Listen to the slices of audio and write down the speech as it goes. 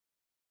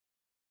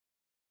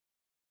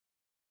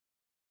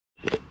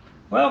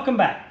Welcome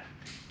back.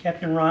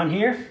 Captain Ron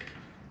here.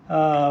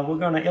 We're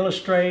going to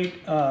illustrate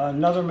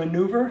another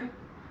maneuver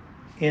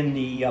in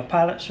the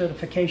pilot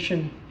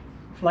certification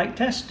flight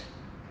test.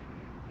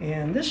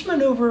 And this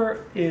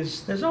maneuver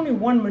there's only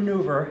one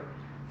maneuver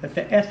that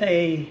the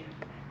FAA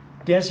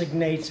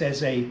designates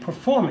as a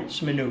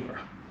performance maneuver.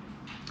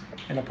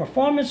 And a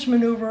performance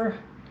maneuver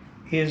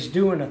is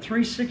doing a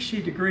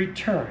 360-degree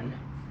turn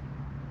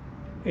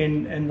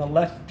in the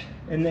left,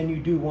 and then you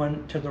do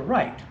one to the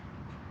right.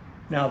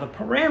 Now the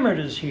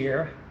parameters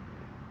here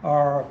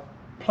are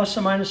plus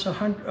or minus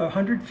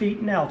 100 feet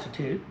in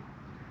altitude,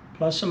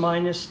 plus or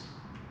minus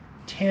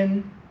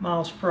 10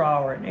 miles per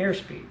hour in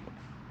airspeed.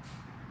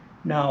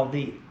 Now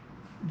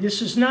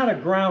this is not a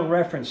ground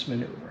reference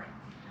maneuver.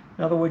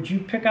 In other words, you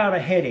pick out a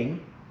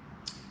heading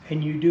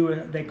and you do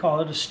they call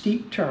it a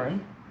steep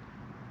turn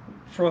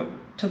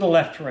to the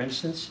left, for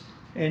instance.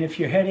 And if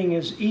your heading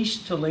is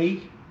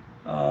easterly,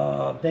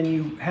 then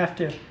you have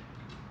to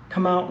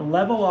come out and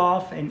level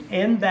off and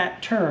end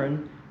that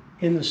turn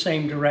in the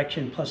same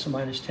direction, plus or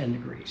minus 10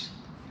 degrees.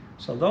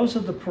 So those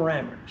are the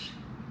parameters.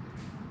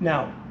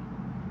 Now,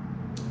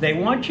 they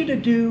want you to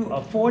do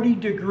a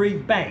 40-degree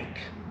bank.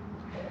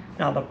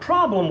 Now, the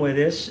problem with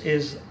this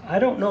is I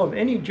don't know of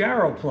any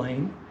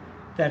gyroplane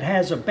that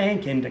has a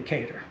bank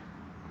indicator,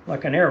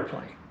 like an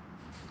airplane.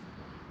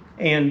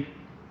 And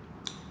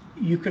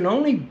you can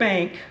only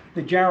bank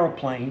the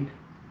gyroplane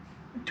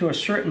to a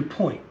certain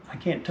point. I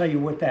can't tell you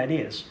what that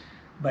is.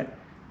 But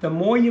the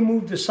more you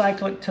move the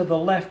cyclic to the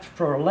left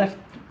for a left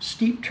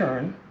steep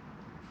turn,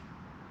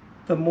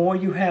 the more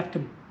you have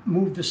to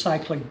move the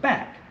cyclic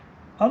back.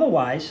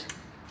 Otherwise,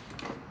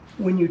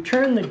 when you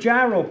turn the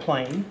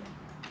gyroplane,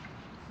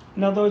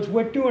 in other words,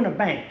 we're doing a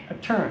bank, a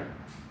turn.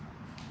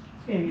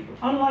 And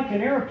unlike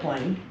an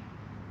airplane,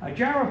 a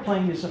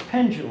gyroplane is a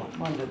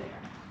pendulum under there,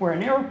 where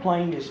an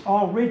airplane is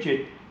all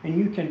rigid and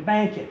you can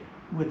bank it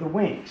with the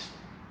wings.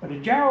 But a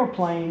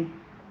gyroplane,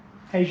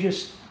 as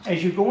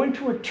you go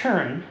into a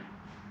turn,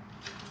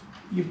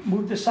 you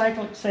move the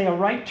cyclic, say a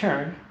right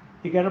turn,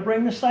 you got to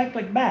bring the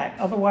cyclic back,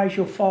 otherwise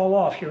you'll fall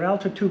off, your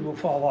altitude will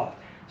fall off.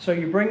 So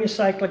you bring your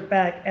cyclic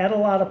back, add a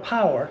lot of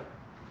power,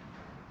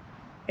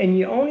 and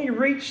you only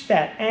reach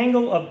that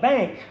angle of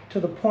bank to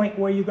the point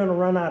where you're going to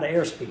run out of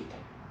airspeed,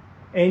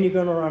 and you're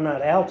going to run out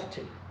of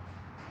altitude.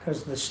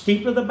 Because the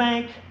steeper the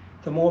bank,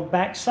 the more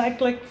back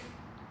cyclic,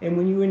 and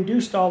when you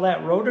induced all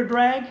that rotor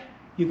drag,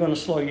 you're going to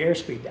slow your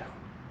airspeed down.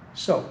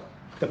 So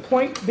the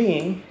point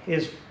being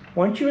is,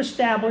 once you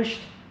established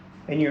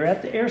and you're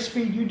at the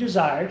airspeed you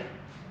desired,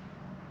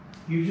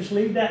 you just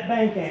leave that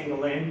bank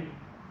angle in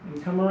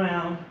and come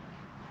around,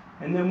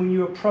 and then when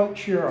you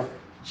approach your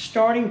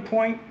starting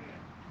point,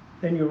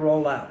 then you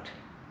roll out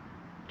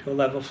to a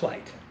level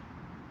flight.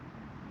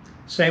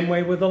 Same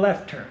way with the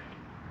left turn.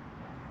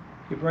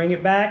 You bring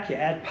it back, you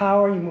add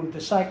power, you move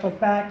the cyclic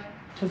back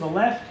to the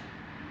left,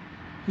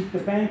 keep the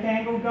bank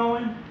angle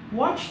going.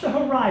 Watch the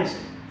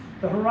horizon.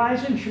 The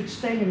horizon should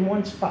stay in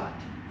one spot.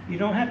 You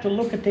don't have to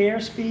look at the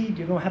airspeed,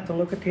 you don't have to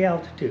look at the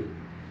altitude.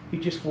 You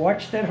just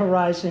watch that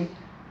horizon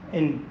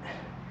and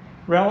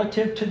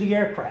relative to the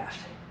aircraft.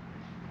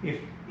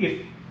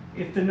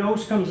 If the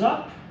nose comes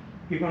up,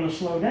 you're going to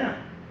slow down.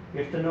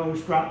 If the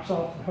nose drops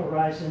off the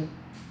horizon,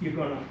 you're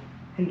going to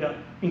end up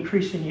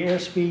increasing your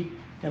airspeed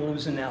and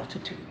losing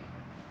altitude.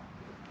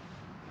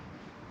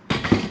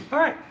 All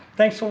right,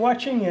 thanks for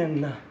watching,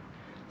 and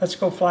let's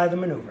go fly the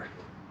maneuver.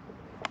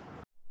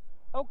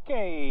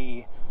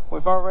 Okay,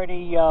 we've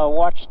already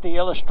watched the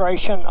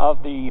illustration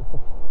of the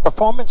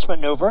performance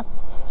maneuver,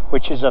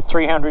 which is a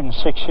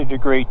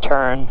 360-degree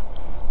turn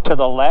to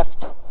the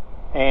left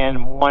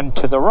and one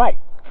to the right.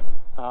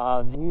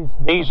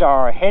 These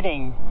are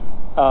heading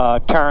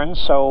turns,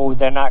 so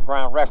they're not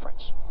ground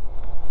reference.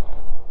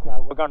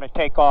 Now we're going to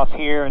take off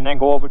here and then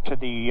go over to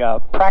the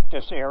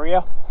practice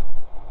area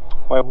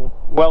where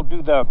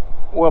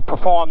we'll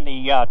perform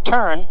the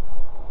turn.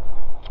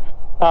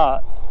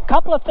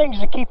 Couple of things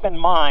to keep in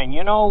mind.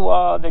 You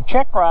know, the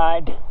check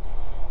ride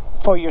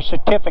for your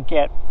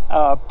certificate,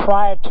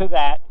 prior to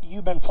that,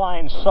 you've been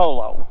flying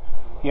solo.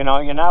 You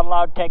know, you're not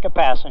allowed to take a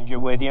passenger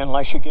with you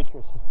unless you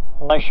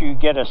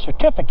get a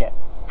certificate.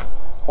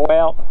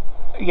 Well,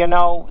 you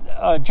know,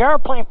 a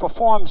gyroplane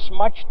performs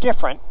much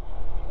different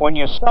when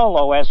you're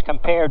solo as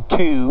compared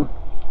to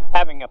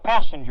having a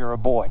passenger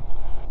aboard.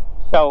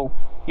 So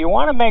you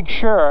want to make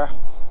sure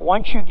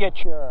once you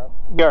get your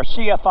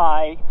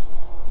CFI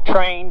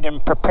trained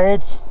and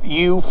prepared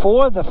you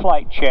for the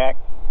flight check,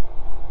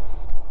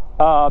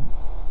 and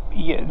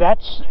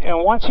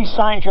once he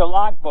signs your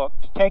logbook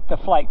to take the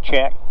flight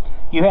check,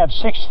 you have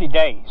 60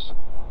 days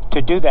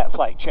to do that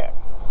flight check.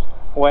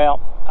 Well,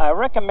 I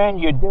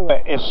recommend you do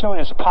it as soon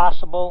as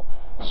possible,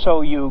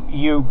 so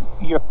you're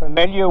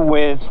familiar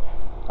with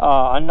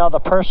another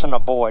person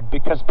aboard,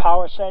 because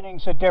power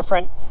settings are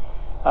different.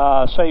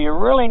 So you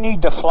really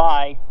need to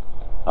fly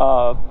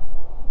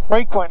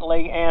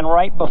frequently and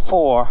right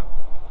before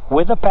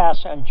with a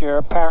passenger,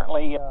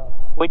 apparently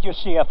with your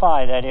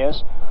CFI, that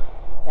is.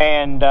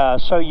 And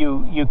so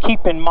you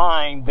keep in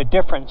mind the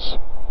difference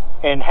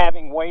in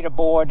having weight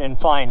aboard and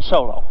flying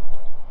solo.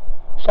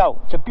 So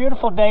it's a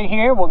beautiful day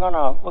here. We're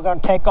gonna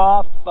take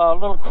off a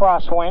little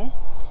crosswind,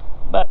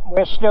 but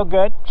we're still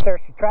good.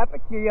 Cersei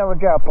traffic, your yellow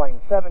gyroplane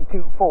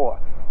 724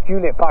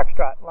 Juliet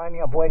Foxtrot,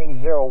 lining up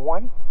waiting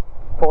 01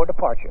 for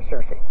departure.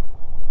 Cersei.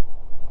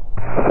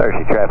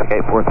 Cersei traffic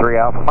 843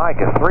 Alpha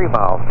Mike is 3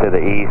 miles to the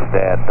east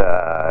at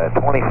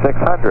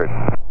 2600.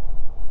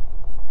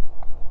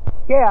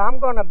 Yeah, I'm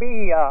gonna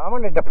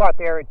depart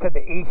the area to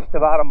the east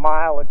about a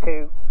mile or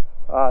two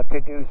to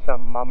do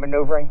some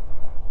maneuvering.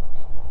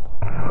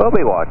 We'll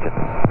be watching.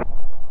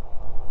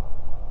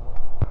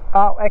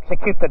 I'll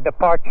execute the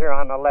departure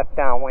on the left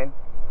downwind.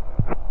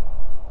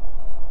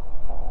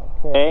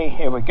 Okay,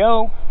 here we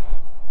go.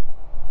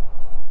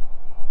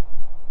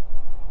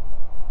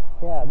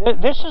 Yeah,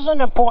 this is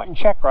an important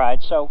check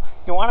ride, so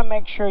you want to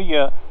make sure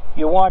you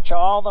watch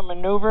all the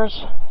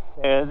maneuvers.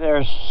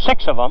 There's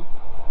 6 of them.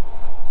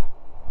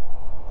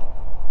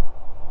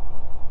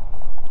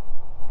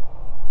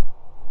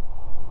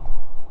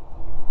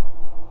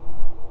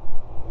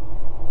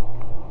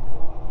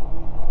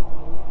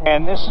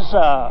 And this is,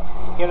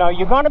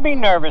 you're going to be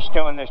nervous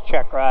doing this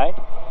check ride.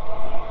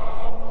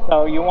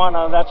 So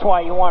that's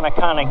why you want to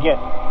kind of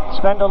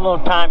spend a little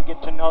time,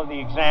 get to know the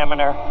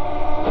examiner,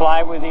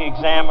 fly with the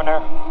examiner.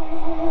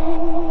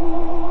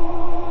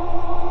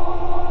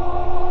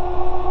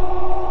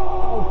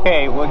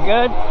 Okay, we're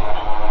good.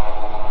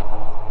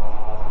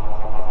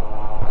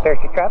 There's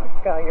your traffic,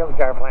 yellow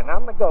gyroplane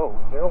on the go,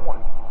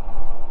 01.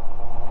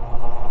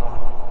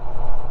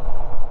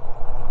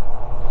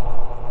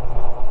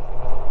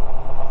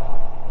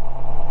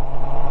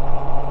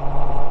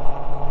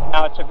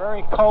 Now it's a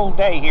very cold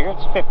day here,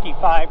 it's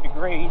 55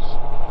 degrees,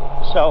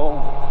 so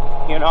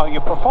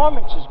your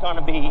performance is going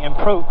to be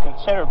improved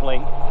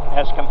considerably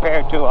as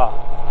compared to a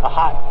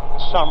hot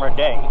summer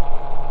day.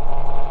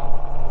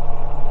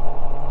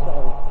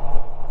 So,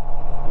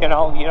 you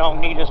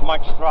don't need as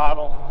much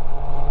throttle.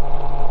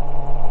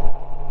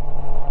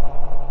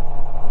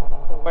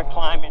 We're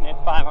climbing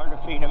at 500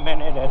 feet a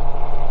minute at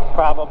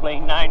probably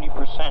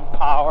 90%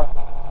 power.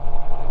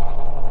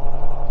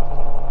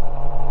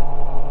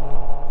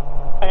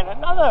 And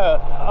another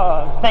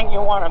thing you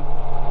want to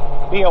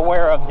be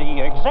aware of,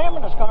 the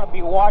examiner's going to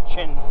be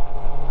watching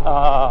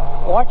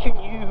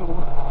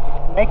you,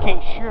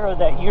 making sure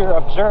that you're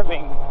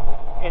observing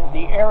in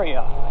the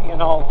area,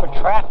 for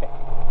traffic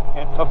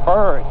and for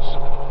birds.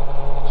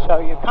 So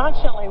you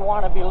constantly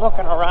want to be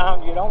looking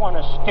around. You don't want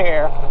to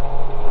stare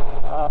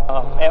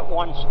at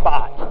one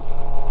spot.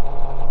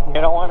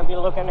 You don't want to be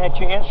looking at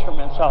your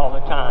instruments all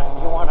the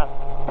time. You want to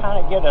kind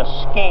of get a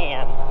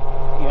scan,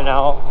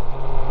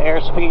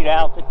 airspeed,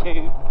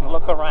 altitude, and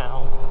look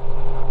around.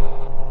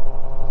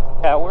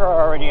 Yeah, we're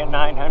already at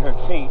 900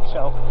 feet,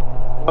 so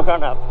we're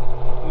going to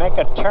make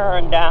a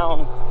turn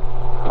down,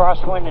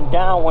 crosswind and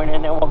downwind,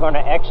 and then we're going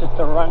to exit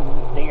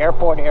the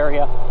airport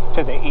area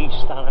to the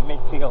east on a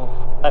midfield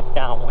left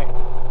downwind.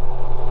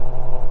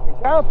 The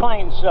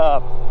gyroplanes,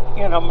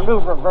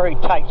 maneuver very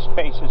tight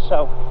spaces,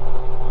 so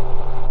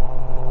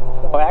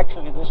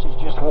actually this is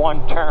just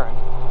one turn.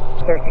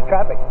 Cersei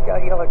traffic,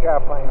 yellow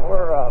gyroplane.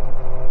 We're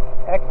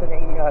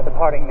exiting,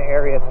 departing the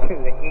area to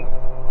the east.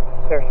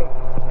 Cersei.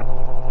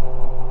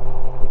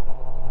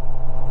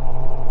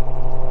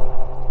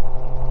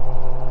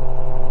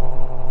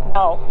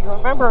 Now, you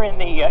remember in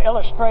the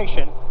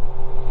illustration,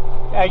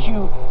 as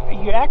you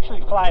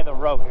actually fly the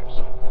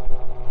rotors,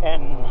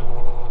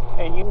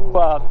 and you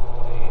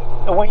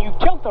when you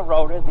tilt the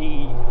rotor,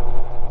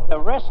 the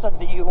rest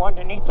of you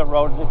underneath the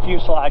rotor, the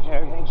fuselage and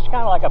everything, it's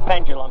kind of like a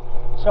pendulum,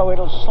 so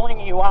it'll sling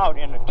you out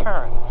in a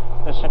turn.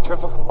 The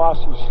centrifugal force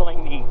will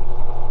sling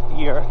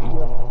your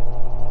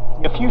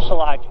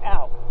fuselage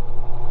out.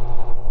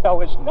 So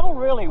there's no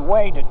really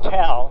way to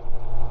tell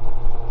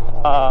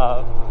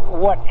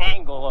what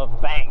angle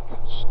of bank.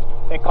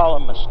 They call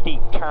them a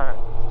steep turn.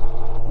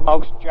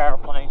 Most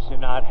gyroplanes do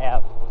not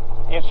have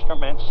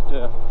instruments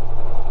to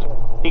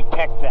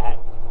detect that.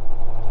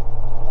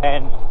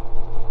 And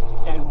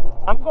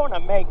I'm going to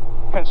make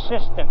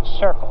consistent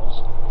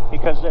circles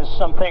because there's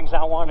some things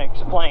I want to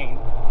explain,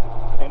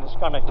 and it's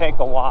going to take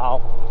a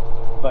while.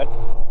 But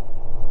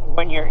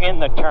when you're in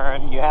the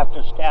turn, you have to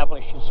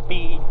establish your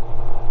speed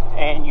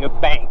and your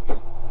bank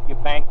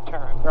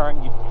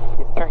turn.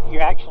 You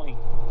actually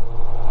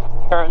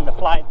turn to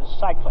fly the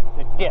cyclic,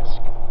 the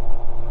disc.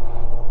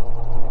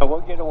 So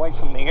we'll get away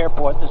from the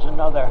airport. There's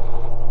another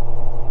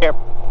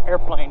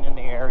airplane in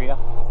the area.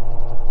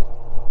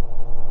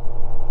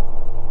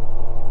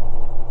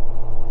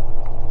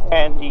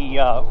 And the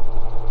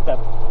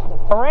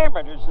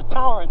parameters, the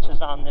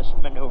tolerances on this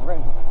maneuver,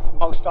 and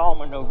most all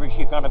maneuvers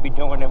you're going to be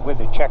doing it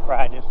with a check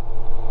ride, is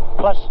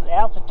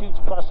altitude's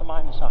plus or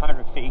minus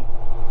 100 feet,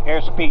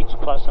 airspeed's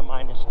plus or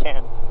minus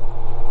 10.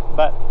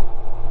 But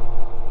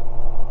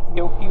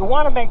you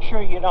want to make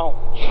sure you don't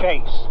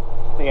chase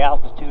the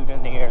altitude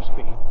and the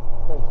airspeed.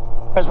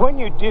 Because when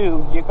you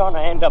do, you're going to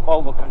end up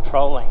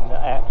over-controlling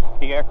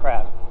the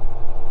aircraft.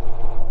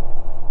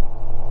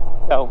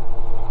 So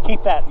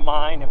keep that in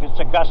mind. If it's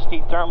a gusty,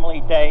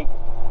 thermally day,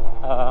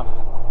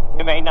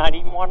 You may not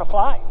even want to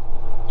fly.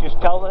 Just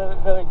tell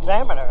the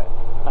examiner,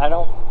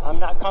 I'm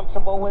not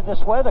comfortable with this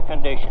weather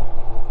condition.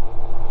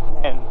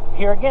 And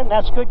here again,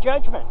 that's good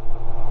judgment.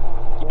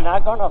 You're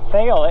not going to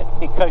fail it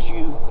because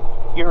you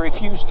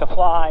refuse to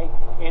fly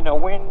in a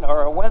wind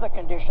or a weather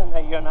condition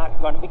that you're not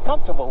going to be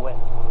comfortable with.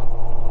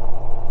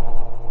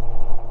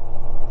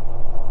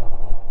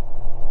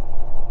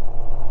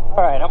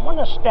 All right, I'm going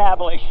to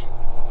establish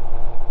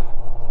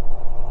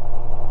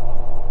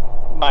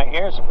my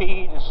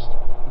airspeed is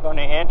going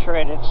to enter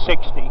it at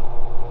 60.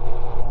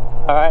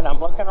 All right, I'm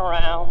looking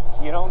around.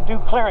 You don't do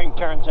clearing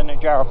turns in a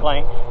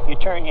gyroplane. You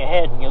turn your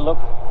head and you look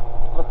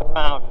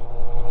around.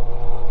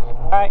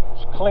 All right,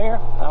 it's clear.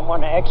 I'm going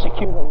to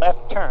execute a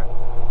left turn.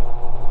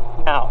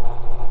 Now,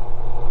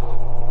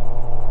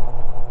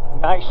 a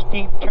nice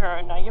steep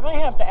turn. Now, you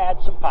may have to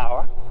add some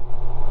power.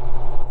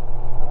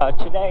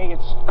 Today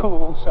it's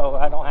cool, so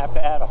I don't have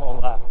to add a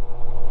whole lot.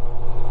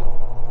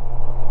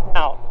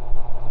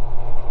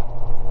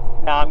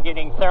 Now I'm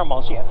getting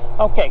thermals here.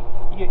 Okay,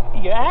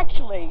 you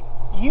actually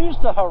use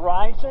the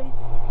horizon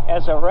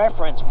as a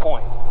reference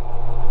point.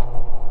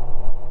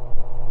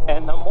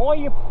 And the more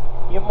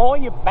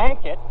you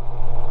bank it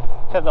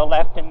to the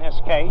left in this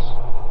case,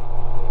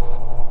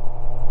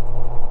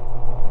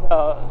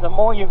 the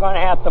more you're going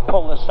to have to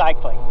pull the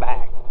cyclic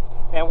back.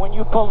 And when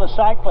you pull the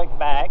cyclic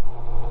back,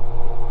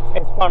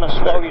 it's going to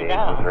slow you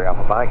down. 3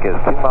 Alpha Mike is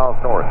 2 miles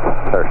north,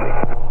 30.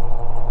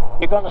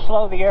 You're going to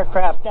slow the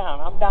aircraft down.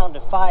 I'm down to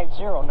 50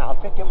 now,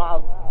 50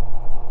 miles an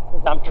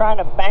hour. I'm trying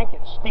to bank it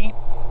steep,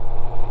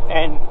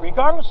 and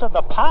regardless of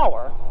the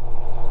power,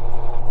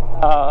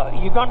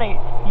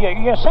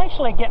 you're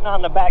essentially getting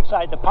on the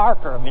backside of the power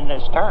curve in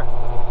this turn.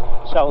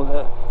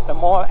 So the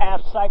more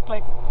aft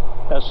cyclic,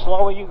 the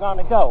slower you're going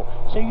to go.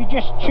 So you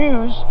just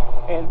choose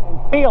and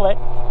feel it,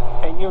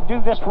 and you'll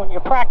do this when you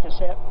practice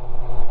it.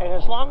 And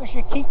as long as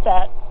you keep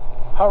that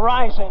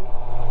horizon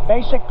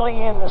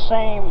basically in the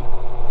same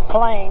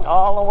plane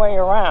all the way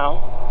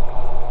around,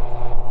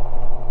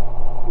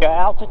 your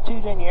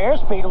altitude and your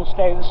airspeed will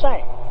stay the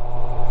same.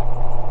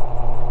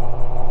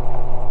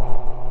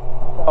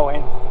 So,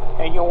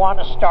 and you'll want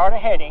to start a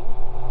heading,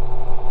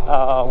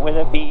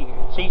 whether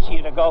it's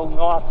easier to go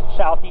north,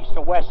 southeast,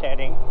 or west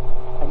heading,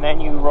 and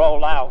then you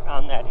roll out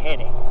on that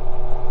heading.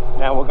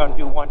 Now we're going to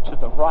do one to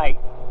the right.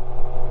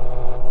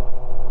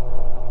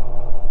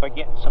 We're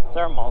getting some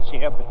thermals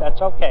here, but that's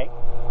okay.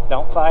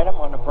 Don't fight them.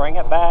 I'm going to bring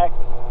it back,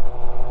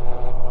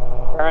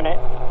 turn it,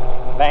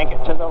 bank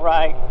it to the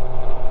right.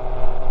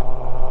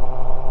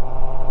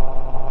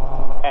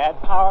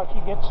 Add power if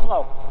you get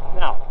slow.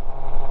 Now,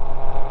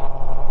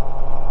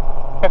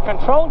 to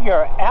control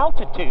your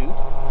altitude,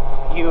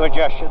 you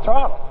adjust your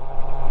throttle.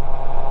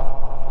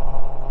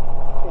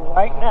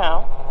 Right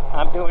now,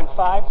 I'm doing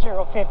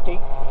 50,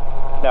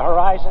 the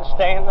horizon's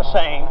staying the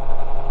same.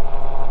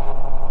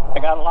 I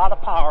got a lot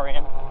of power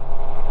in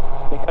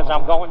because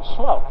I'm going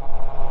slow,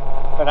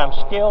 but I'm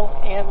still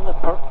in the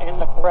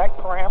correct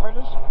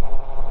parameters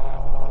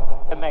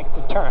to make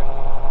the turn.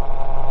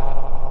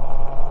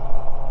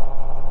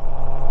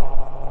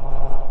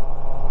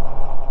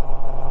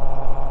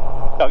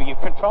 So you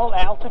control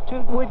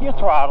altitude with your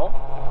throttle,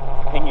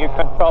 and you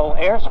control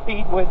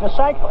airspeed with the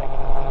cyclic.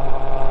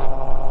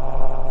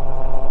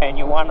 And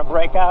you want to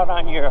break out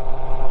on your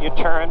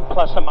turn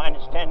plus or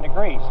minus 10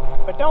 degrees.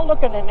 But don't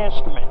look at an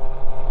instrument.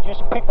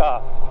 Just pick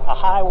a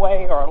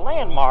highway or a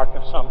landmark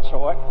of some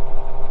sort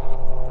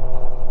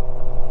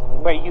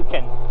where you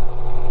can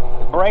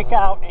break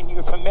out and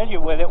you're familiar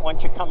with it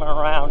once you're coming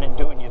around and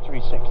doing your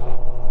 360.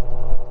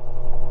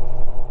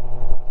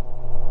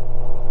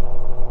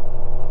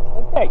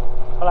 Okay,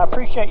 well, I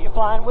appreciate you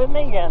flying with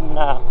me, and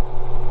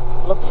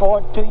look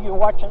forward to you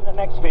watching the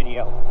next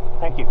video.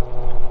 Thank you.